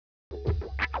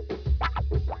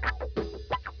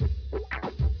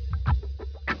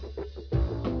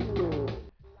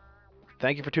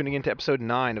Thank you for tuning in to episode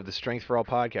 9 of the Strength for All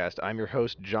podcast. I'm your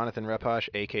host, Jonathan Repash,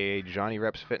 aka Johnny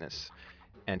Reps Fitness.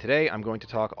 And today I'm going to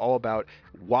talk all about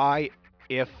why,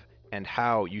 if, and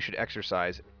how you should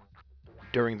exercise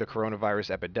during the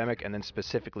coronavirus epidemic, and then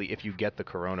specifically if you get the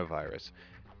coronavirus.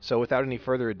 So without any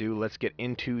further ado, let's get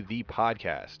into the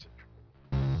podcast.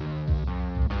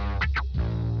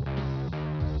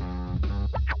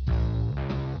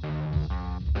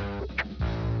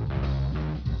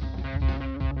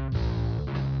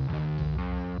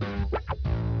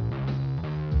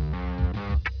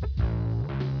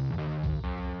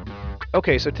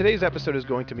 Okay, so today's episode is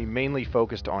going to be mainly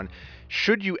focused on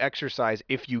should you exercise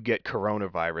if you get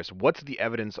coronavirus? What's the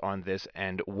evidence on this,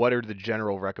 and what are the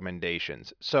general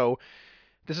recommendations? So,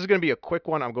 this is going to be a quick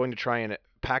one. I'm going to try and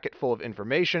pack it full of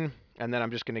information, and then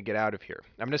I'm just going to get out of here.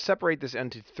 I'm going to separate this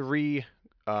into three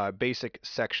basic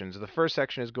sections. The first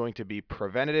section is going to be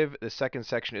preventative. The second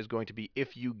section is going to be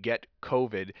if you get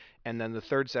COVID. And then the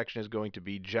third section is going to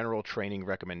be general training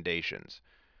recommendations.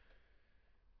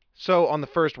 So, on the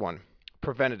first one,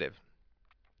 preventative.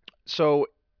 So,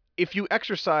 if you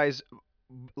exercise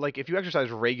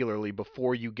regularly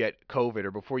before you get COVID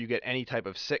or before you get any type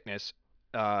of sickness,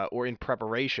 or in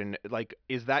preparation, like,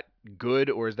 is that good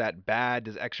or is that bad?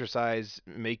 Does exercise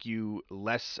make you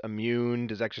less immune?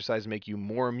 Does exercise make you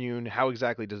more immune? How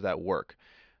exactly does that work?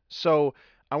 So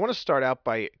I want to start out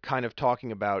by kind of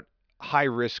talking about high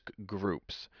risk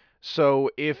groups. So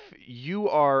if you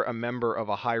are a member of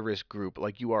a high risk group,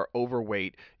 like you are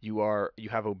overweight, you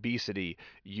have obesity,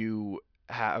 you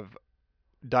have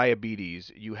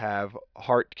diabetes, you have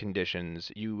heart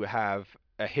conditions, you have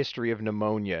a history of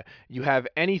pneumonia, you have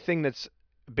anything that's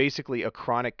basically a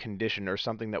chronic condition or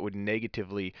something that would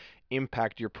negatively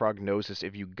impact your prognosis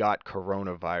if you got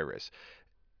coronavirus.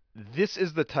 This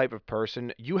is the type of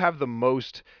person you have the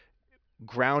most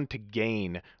ground to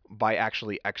gain by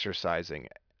actually exercising.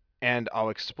 And I'll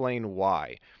explain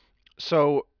why.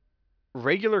 So,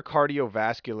 regular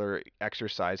cardiovascular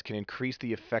exercise can increase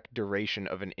the effect duration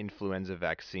of an influenza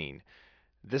vaccine.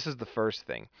 This is the first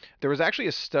thing. There was actually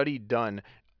a study done,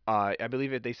 I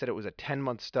believe they said it was a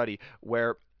 10-month study,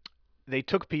 where they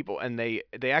took people and they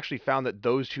actually found that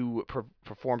those who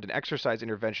performed an exercise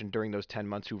intervention during those 10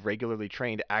 months who regularly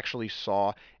trained actually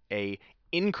saw a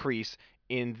increase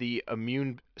in the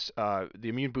immune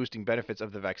boosting benefits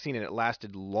of the vaccine, and it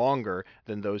lasted longer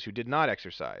than those who did not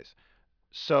exercise.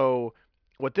 So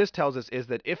what this tells us is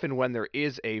that if and when there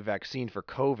is a vaccine for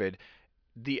COVID,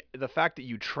 the fact that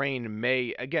you train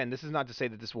may, again, this is not to say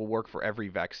that this will work for every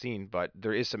vaccine, but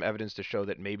there is some evidence to show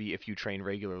that maybe if you train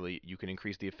regularly, you can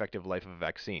increase the effective life of a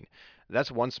vaccine.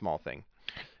 That's one small thing.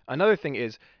 Another thing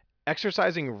is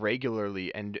exercising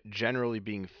regularly and generally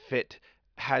being fit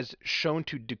has shown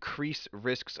to decrease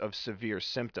risks of severe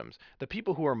symptoms. The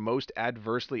people who are most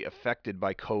adversely affected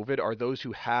by COVID are those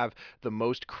who have the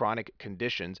most chronic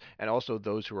conditions and also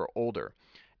those who are older.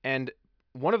 And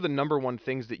one of the number one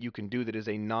things that you can do that is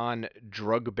a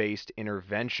non-drug based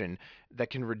intervention that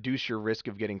can reduce your risk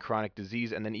of getting chronic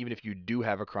disease, and then even if you do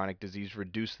have a chronic disease,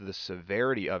 reduce the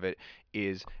severity of it,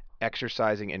 is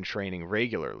exercising and training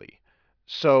regularly.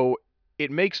 So it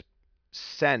makes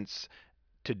sense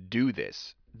to do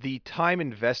this. The time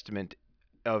investment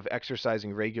of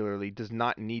exercising regularly does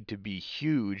not need to be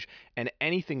huge, and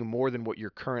anything more than what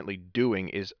you're currently doing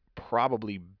is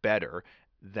probably better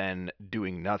than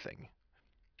doing nothing.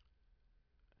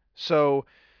 So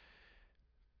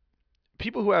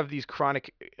people who have these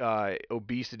chronic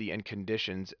obesity and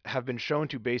conditions have been shown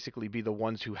to basically be the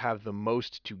ones who have the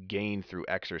most to gain through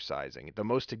exercising, the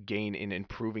most to gain in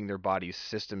improving their body's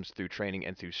systems through training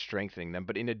and through strengthening them.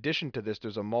 But in addition to this,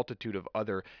 there's a multitude of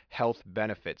other health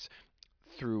benefits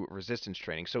through resistance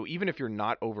training. So even if you're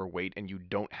not overweight and you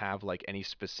don't have like any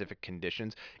specific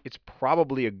conditions, it's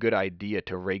probably a good idea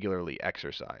to regularly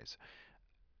exercise.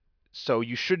 So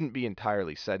you shouldn't be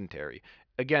entirely sedentary.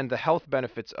 Again, the health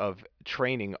benefits of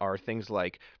training are things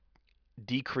like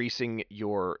decreasing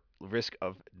your risk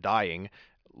of dying,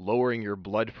 lowering your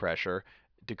blood pressure,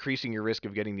 decreasing your risk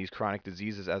of getting these chronic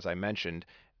diseases, as I mentioned,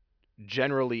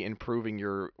 generally improving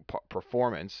your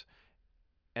performance.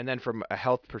 And then from a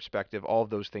health perspective, all of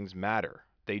those things matter.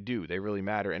 They do. They really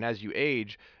matter. And as you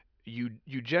age, you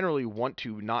generally want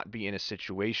to not be in a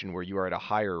situation where you are at a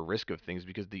higher risk of things,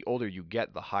 because the older you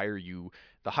get, the higher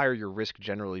your risk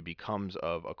generally becomes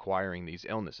of acquiring these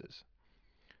illnesses.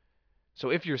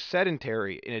 So if you're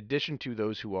sedentary, in addition to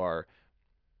those who are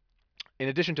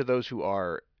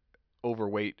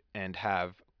overweight and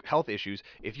have health issues,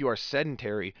 if you are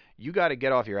sedentary, you got to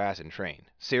get off your ass and train.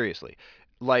 Seriously.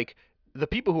 Like, the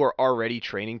people who are already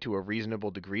training to a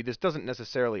reasonable degree, this doesn't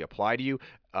necessarily apply to you.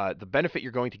 The benefit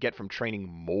you're going to get from training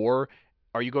more,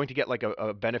 are you going to get like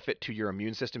a benefit to your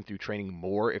immune system through training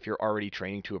more if you're already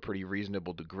training to a pretty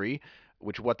reasonable degree?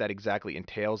 Which what that exactly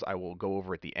entails, I will go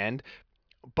over at the end.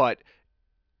 But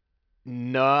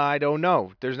no, I don't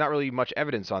know. There's not really much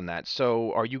evidence on that.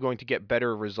 So, are you going to get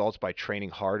better results by training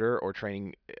harder or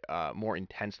training more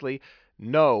intensely?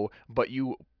 No, but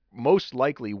you most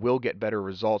likely will get better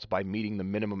results by meeting the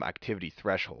minimum activity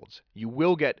thresholds. You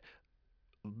will get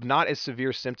not as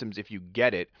severe symptoms if you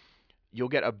get it. You'll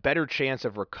get a better chance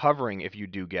of recovering if you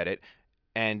do get it,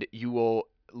 and you will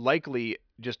likely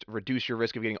just reduce your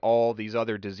risk of getting all these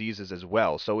other diseases as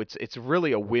well. So it's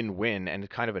really a win-win and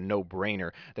kind of a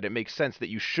no-brainer that it makes sense that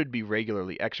you should be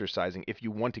regularly exercising if you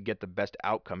want to get the best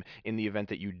outcome in the event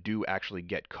that you do actually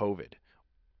get COVID.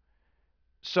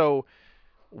 So,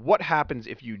 what happens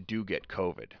if you do get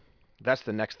COVID? That's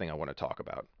the next thing I want to talk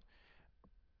about.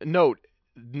 Note,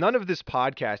 none of this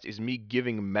podcast is me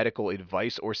giving medical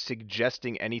advice or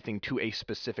suggesting anything to a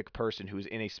specific person who is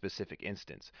in a specific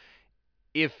instance.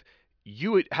 If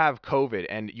you have COVID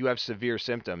and you have severe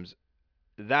symptoms,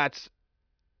 that's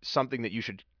something that you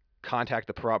should contact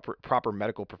the proper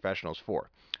medical professionals for.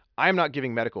 I am not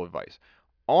giving medical advice.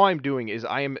 All I'm doing is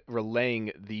I am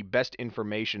relaying the best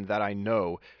information that I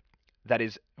know that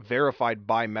is verified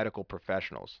by medical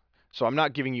professionals. So I'm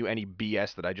not giving you any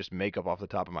BS that I just make up off the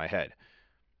top of my head.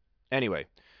 Anyway,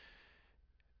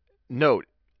 note,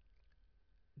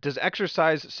 does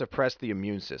exercise suppress the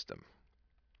immune system?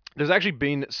 There's actually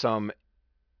been some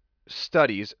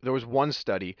studies. There was one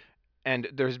study, and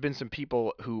there's been some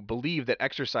people who believe that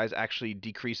exercise actually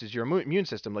decreases your immune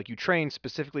system. Like you train,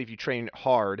 specifically if you train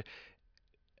hard,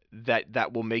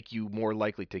 that will make you more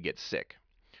likely to get sick.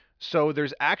 So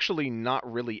there's actually not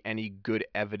really any good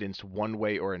evidence one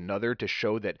way or another to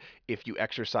show that if you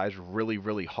exercise really,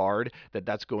 really hard, that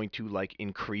that's going to like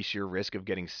increase your risk of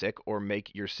getting sick or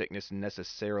make your sickness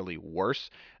necessarily worse.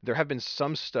 There have been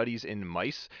some studies in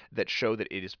mice that show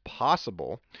that it is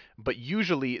possible, but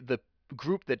usually the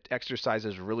group that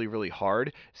exercises really, really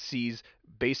hard sees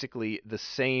basically the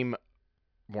same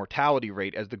mortality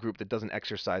rate as the group that doesn't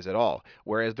exercise at all.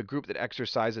 Whereas the group that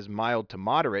exercises mild to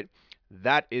moderate,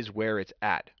 that is where it's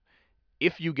at.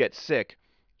 If you get sick,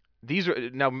 these are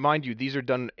now, mind you, these are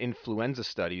done influenza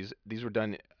studies. These were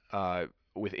done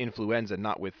with influenza,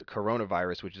 not with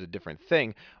coronavirus, which is a different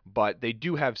thing, but they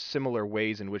do have similar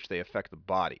ways in which they affect the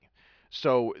body.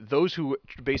 So those who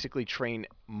basically train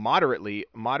moderately,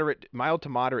 mild to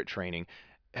moderate training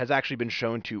has actually been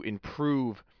shown to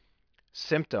improve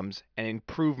symptoms and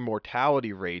improve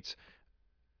mortality rates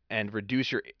and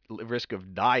reduce your risk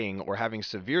of dying or having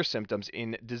severe symptoms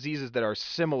in diseases that are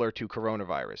similar to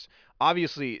coronavirus.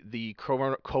 Obviously, the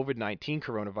COVID-19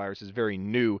 coronavirus is very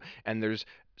new, and there's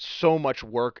so much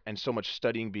work and so much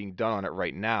studying being done on it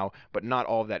right now, but not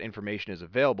all of that information is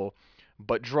available.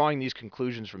 But drawing these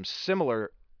conclusions from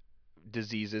similar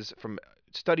diseases, from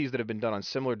studies that have been done on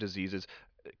similar diseases,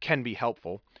 can be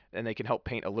helpful, and they can help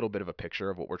paint a little bit of a picture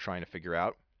of what we're trying to figure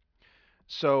out.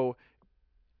 So,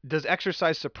 does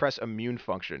exercise suppress immune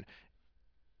function?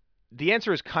 The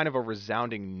answer is kind of a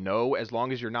resounding no, as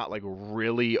long as you're not like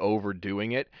really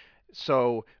overdoing it.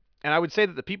 So, and I would say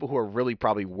that the people who are really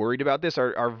probably worried about this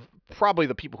are probably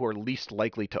the people who are least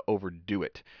likely to overdo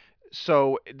it.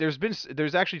 So there's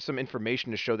actually some information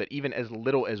to show that even as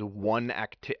little as one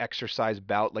exercise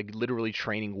bout, like literally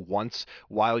training once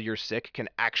while you're sick, can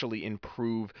actually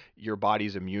improve your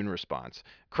body's immune response.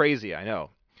 Crazy, I know.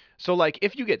 So like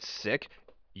if you get sick,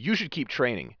 you should keep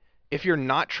training. If you're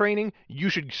not training, you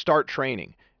should start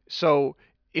training. So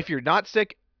if you're not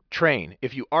sick, train.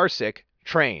 If you are sick,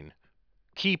 train.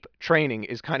 Keep training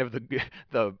is kind of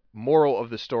the moral of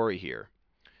the story here,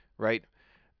 right?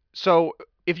 So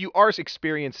if you are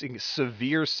experiencing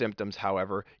severe symptoms,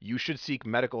 however, you should seek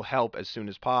medical help as soon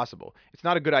as possible. It's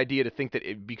not a good idea to think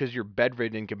that because you're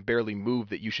bedridden and can barely move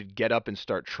that you should get up and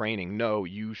start training. No,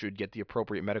 you should get the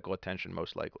appropriate medical attention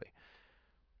most likely.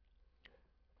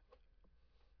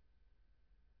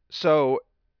 So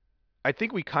I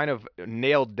think we kind of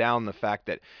nailed down the fact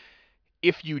that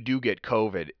if you do get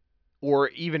COVID, or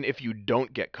even if you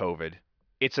don't get COVID,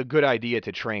 it's a good idea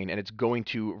to train and it's going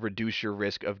to reduce your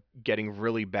risk of getting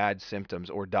really bad symptoms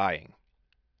or dying.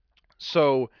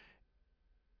 So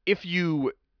if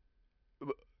you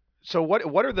so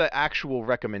what are the actual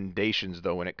recommendations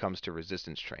though when it comes to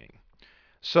resistance training?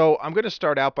 So I'm going to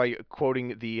start out by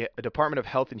quoting the Department of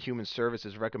Health and Human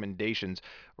Services recommendations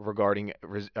regarding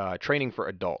training for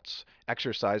adults,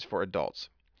 exercise for adults.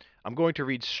 I'm going to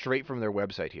read straight from their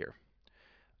website here.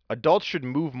 Adults should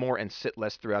move more and sit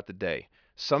less throughout the day.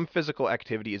 Some physical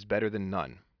activity is better than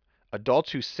none.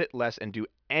 Adults who sit less and do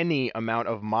any amount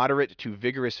of moderate to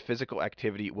vigorous physical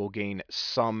activity will gain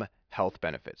some health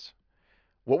benefits.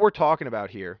 What we're talking about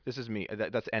here, this is me,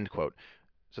 that's end quote.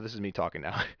 So this is me talking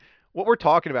now. What we're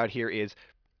talking about here is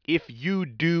if you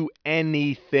do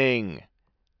anything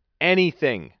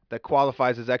that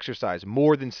qualifies as exercise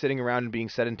more than sitting around and being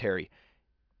sedentary,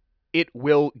 it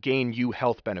will gain you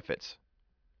health benefits.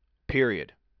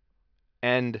 Period.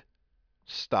 End.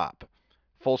 Stop.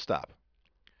 Full stop.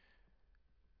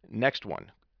 Next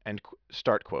one, and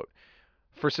start quote.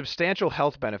 For substantial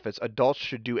health benefits, adults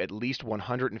should do at least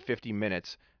 150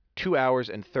 minutes, 2 hours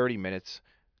and 30 minutes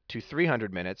to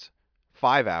 300 minutes,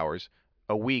 5 hours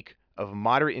a week of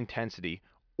moderate intensity,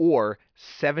 or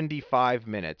 75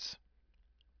 minutes,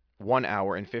 1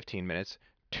 hour and 15 minutes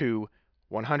to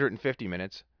 150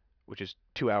 minutes, which is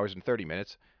 2 hours and 30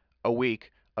 minutes a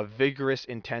week of vigorous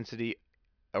intensity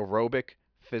aerobic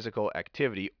physical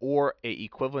activity, or a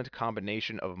equivalent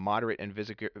combination of moderate and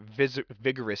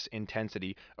vigorous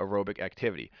intensity aerobic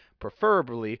activity.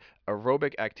 Preferably,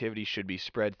 aerobic activity should be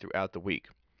spread throughout the week.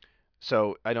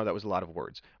 So I know that was a lot of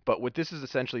words, but what this is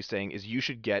essentially saying is you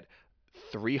should get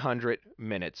 300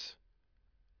 minutes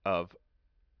of,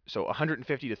 so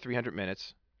 150 to 300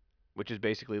 minutes, which is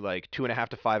basically like 2.5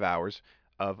 to 5 hours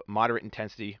of moderate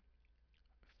intensity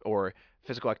or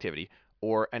physical activity,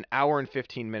 or an hour and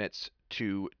 15 minutes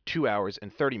to 2 hours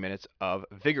and 30 minutes of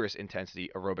vigorous intensity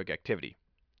aerobic activity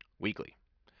weekly,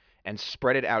 and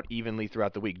spread it out evenly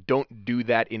throughout the week. Don't do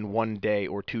that in 1 day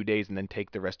or 2 days and then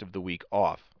take the rest of the week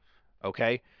off.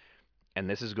 Okay? And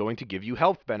this is going to give you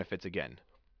health benefits again.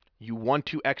 You want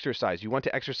to exercise. You want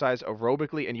to exercise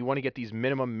aerobically, and you want to get these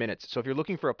minimum minutes. So if you're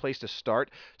looking for a place to start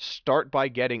by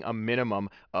getting a minimum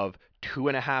of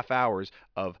 2.5 hours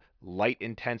of light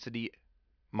to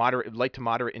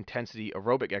moderate intensity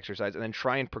aerobic exercise, and then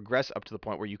try and progress up to the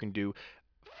point where you can do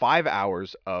 5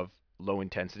 hours of low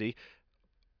intensity,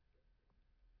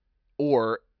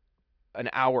 or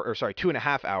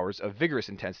 2.5 hours of vigorous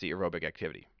intensity aerobic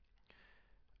activity.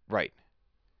 Right.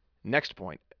 Next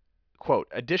point. Quote,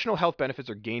 additional health benefits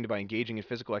are gained by engaging in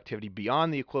physical activity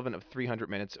beyond the equivalent of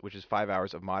 300 minutes, which is 5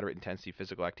 hours of moderate intensity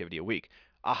physical activity a week.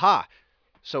 Aha.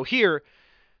 So here,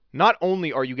 not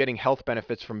only are you getting health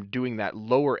benefits from doing that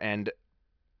lower end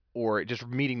or just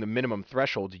meeting the minimum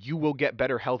threshold, you will get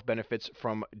better health benefits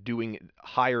from doing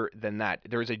higher than that.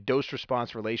 There is a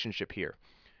dose-response relationship here.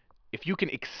 If you can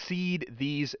exceed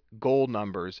these goal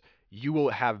numbers, you will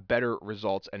have better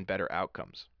results and better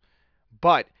outcomes.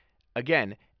 But,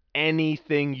 again,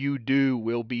 anything you do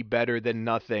will be better than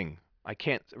nothing. I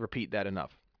can't repeat that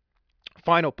enough.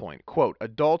 Final point, quote,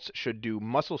 adults should do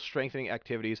muscle strengthening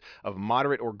activities of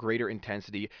moderate or greater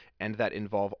intensity and that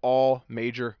involve all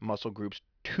major muscle groups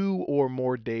 2 or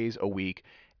more days a week,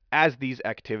 as these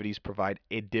activities provide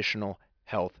additional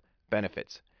health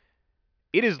benefits.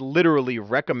 It is literally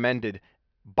recommended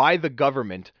by the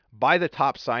government, by the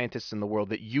top scientists in the world,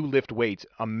 that you lift weights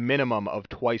a minimum of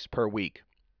twice per week.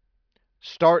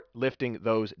 Start lifting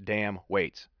those damn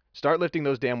weights. Start lifting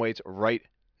those damn weights right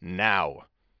now.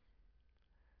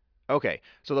 Okay,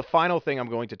 so the final thing I'm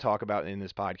going to talk about in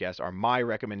this podcast are my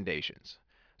recommendations.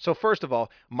 So first of all,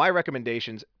 my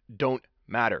recommendations don't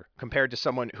matter compared to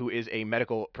someone who is a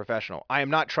medical professional. I am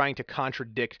not trying to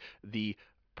contradict the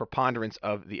preponderance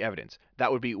of the evidence.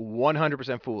 That would be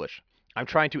 100% foolish. I'm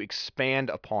trying to expand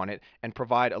upon it and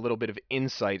provide a little bit of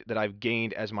insight that I've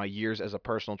gained as my years as a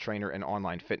personal trainer and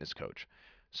online fitness coach.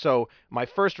 So my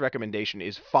first recommendation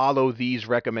is follow these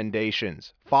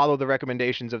recommendations. Follow the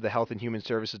recommendations of the Health and Human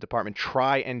Services Department.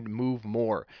 Try and move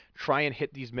more. Try and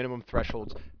hit these minimum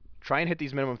thresholds. Try and hit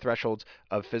these minimum thresholds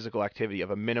of physical activity,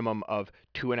 of a minimum of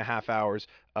 2.5 hours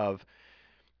of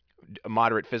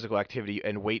moderate physical activity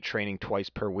and weight training twice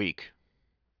per week.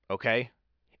 Okay?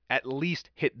 At least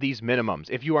hit these minimums.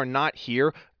 If you are not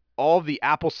here, all of the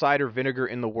apple cider vinegar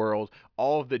in the world,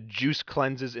 all of the juice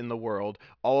cleanses in the world,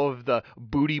 all of the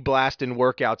booty blasting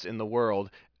workouts in the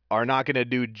world are not going to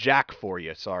do jack for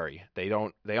you. Sorry. They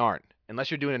aren't.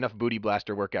 Unless you're doing enough booty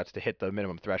blaster workouts to hit the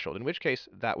minimum threshold, in which case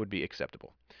that would be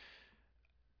acceptable.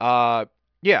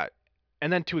 Yeah.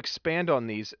 And then to expand on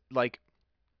these,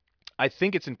 I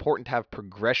think it's important to have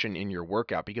progression in your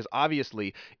workout, because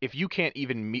obviously if you can't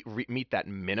even meet that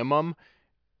minimum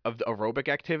of the aerobic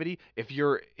activity, if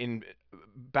you're in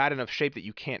bad enough shape that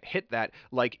you can't hit that,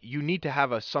 you need to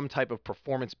have some type of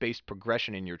performance-based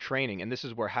progression in your training. And this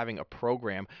is where having a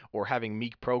program, or having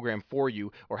me program for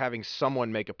you, or having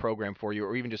someone make a program for you,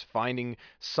 or even just finding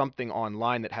something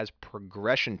online that has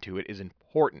progression to it is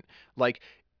important.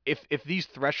 if these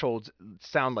thresholds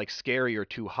sound like scary or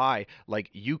too high, like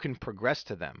you can progress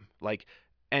to them, like,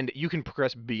 and you can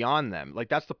progress beyond them. Like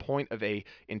that's the point of a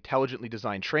intelligently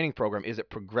designed training program, is it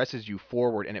progresses you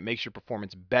forward and it makes your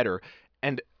performance better.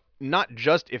 And not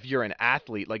just if you're an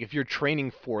athlete, like if you're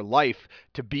training for life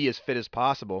to be as fit as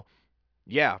possible,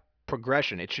 yeah,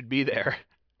 progression, it should be there.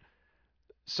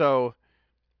 So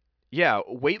yeah,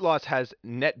 weight loss has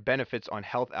net benefits on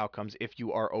health outcomes if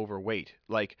you are overweight.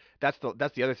 Like that's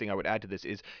the other thing I would add to this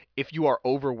is, if you are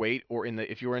overweight, or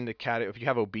if you're in the category, if you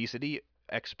have obesity,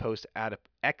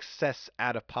 excess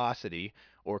adiposity,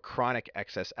 or chronic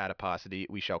excess adiposity,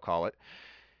 we shall call it,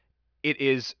 it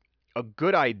is a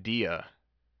good idea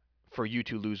for you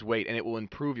to lose weight, and it will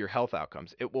improve your health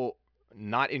outcomes. It will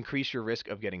not increase your risk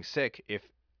of getting sick if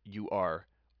you are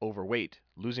overweight.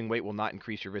 Losing weight will not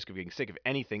increase your risk of getting sick. If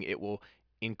anything, it will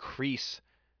increase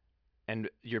and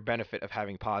your benefit of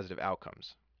having positive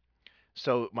outcomes.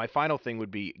 So my final thing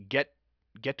would be get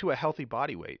to a healthy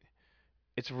body weight.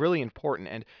 It's really important.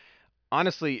 And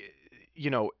honestly, you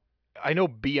know, I know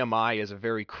BMI is a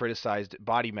very criticized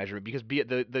body measurement, because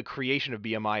the creation of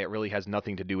BMI, it really has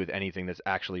nothing to do with anything that's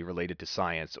actually related to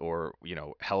science or,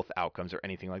 health outcomes or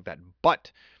anything like that.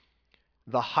 But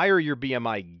the higher your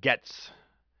BMI gets,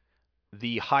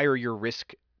 the higher your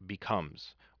risk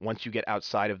becomes once you get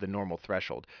outside of the normal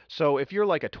threshold. So if you're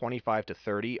like a 25 to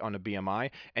 30 on a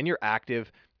BMI and you're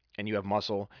active and you have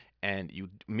muscle and you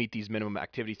meet these minimum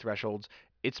activity thresholds,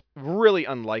 it's really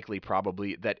unlikely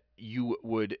probably that you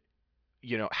would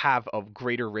have a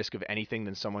greater risk of anything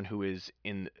than someone who is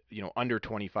in, under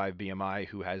 25 BMI,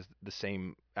 who has the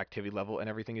same activity level and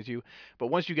everything as you. But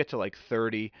once you get to like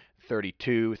 30,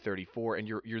 32, 34, and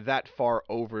you're that far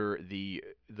over the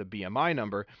BMI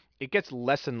number, it gets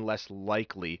less and less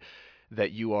likely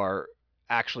that you are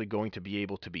actually going to be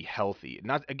able to be healthy.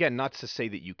 Not to say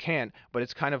that you can't, but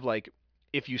it's kind of like,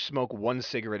 if you smoke 1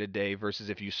 cigarette a day versus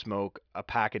if you smoke a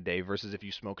pack a day versus if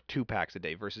you smoke 2 packs a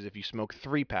day versus if you smoke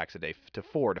 3 packs a day to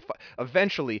 4 to 5.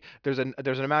 Eventually, there's an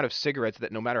amount of cigarettes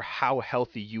that no matter how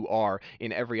healthy you are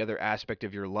in every other aspect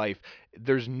of your life,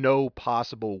 there's no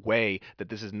possible way that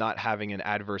this is not having an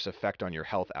adverse effect on your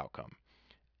health outcome.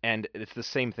 And it's the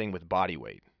same thing with body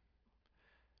weight.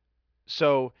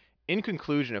 So, in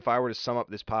conclusion, if I were to sum up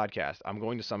this podcast, I'm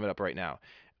going to sum it up right now.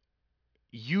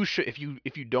 You should, if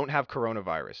you don't have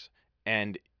coronavirus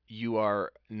and you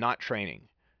are not training,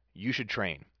 you should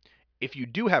train. If you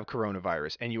do have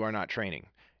coronavirus and you are not training,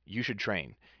 you should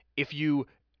train. If you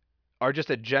are just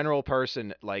a general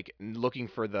person, like looking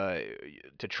for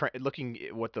looking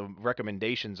at what the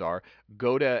recommendations are,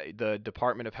 go to the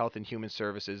Department of Health and Human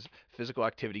Services physical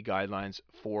activity guidelines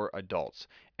for adults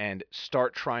and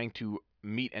start trying to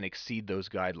meet and exceed those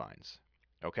guidelines.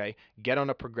 Okay? Get on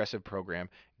a progressive program,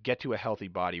 get to a healthy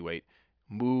body weight,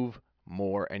 move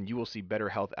more, and you will see better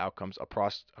health outcomes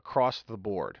across the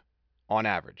board on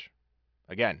average.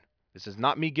 Again, this is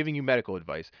not me giving you medical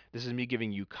advice. This is me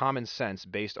giving you common sense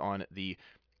based on the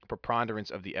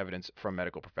preponderance of the evidence from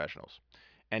medical professionals.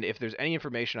 And if there's any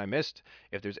information I missed,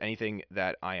 if there's anything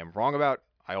that I am wrong about,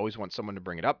 I always want someone to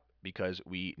bring it up, because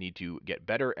we need to get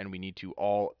better and we need to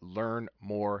all learn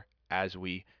more as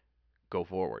we go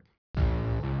forward.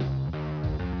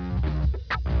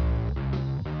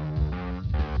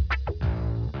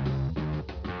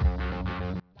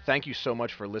 Thank you so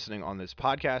much for listening on this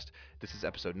podcast. This is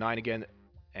episode 9 again.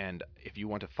 And if you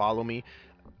want to follow me,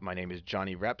 my name is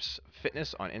Johnny Reps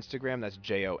Fitness on Instagram. That's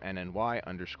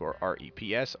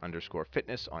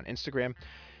JONNY_REPS_fitness on Instagram.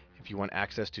 If you want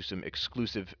access to some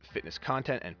exclusive fitness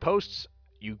content and posts,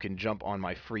 you can jump on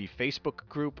my free Facebook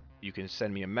group. You can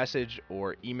send me a message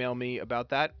or email me about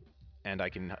that, and I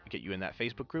can get you in that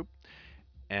Facebook group.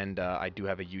 And I do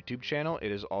have a YouTube channel.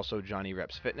 It is also Johnny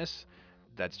Reps Fitness.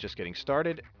 That's just getting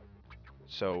started.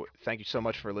 So thank you so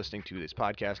much for listening to this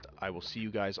podcast. I will see you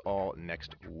guys all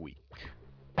next week.